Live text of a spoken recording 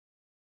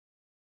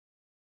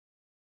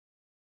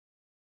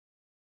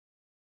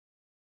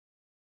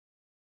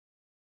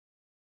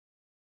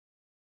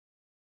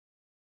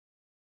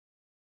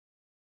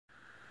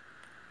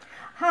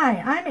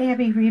Hi, I'm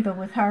Abby Reba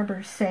with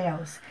Harbor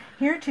Sales,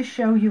 here to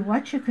show you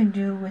what you can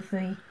do with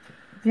the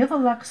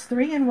ViviLux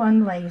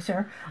 3-in-1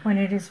 laser when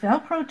it is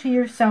Velcro to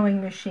your sewing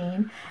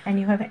machine and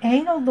you have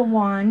angled the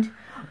wand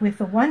with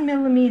the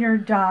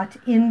 1mm dot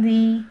in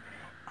the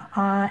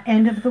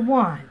end of the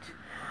wand.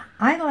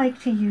 I like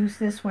to use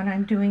this when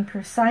I'm doing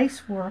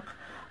precise work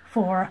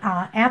for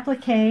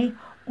applique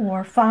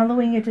or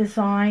following a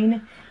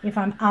design, if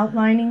I'm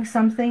outlining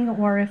something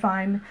or if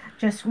I'm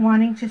just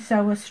wanting to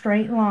sew a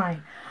straight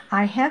line.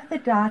 I have the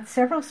dot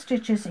several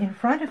stitches in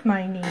front of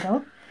my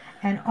needle,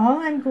 and all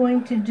I'm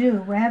going to do,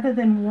 rather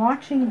than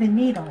watching the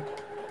needle,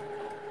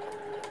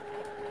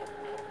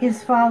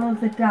 is follow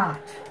the dot.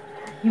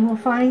 You will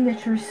find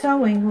that your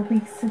sewing will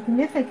be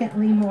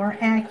significantly more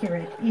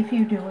accurate if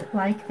you do it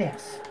like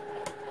this.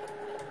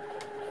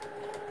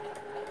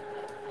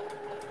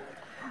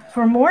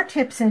 For more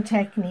tips and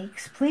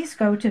techniques, please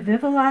go to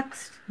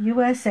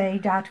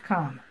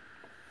ViviLuxUSA.com.